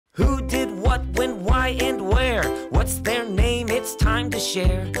Who did what, when, why, and where? What's their name? It's time to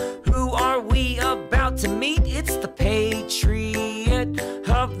share. Who are we about to meet? It's the Patriot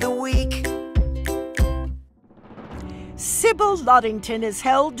of the Week. Sybil Ludington is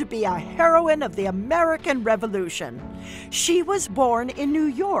held to be a heroine of the American Revolution. She was born in New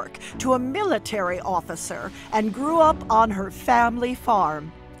York to a military officer and grew up on her family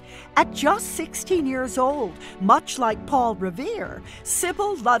farm. At just 16 years old, much like Paul Revere,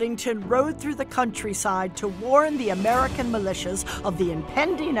 Sybil Ludington rode through the countryside to warn the American militias of the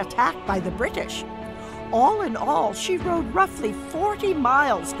impending attack by the British. All in all, she rode roughly 40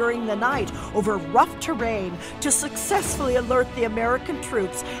 miles during the night over rough terrain to successfully alert the American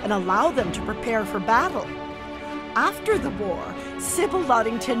troops and allow them to prepare for battle. After the war, Sybil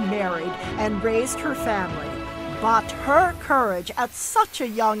Ludington married and raised her family. But her courage at such a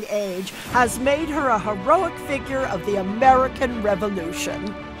young age has made her a heroic figure of the American Revolution.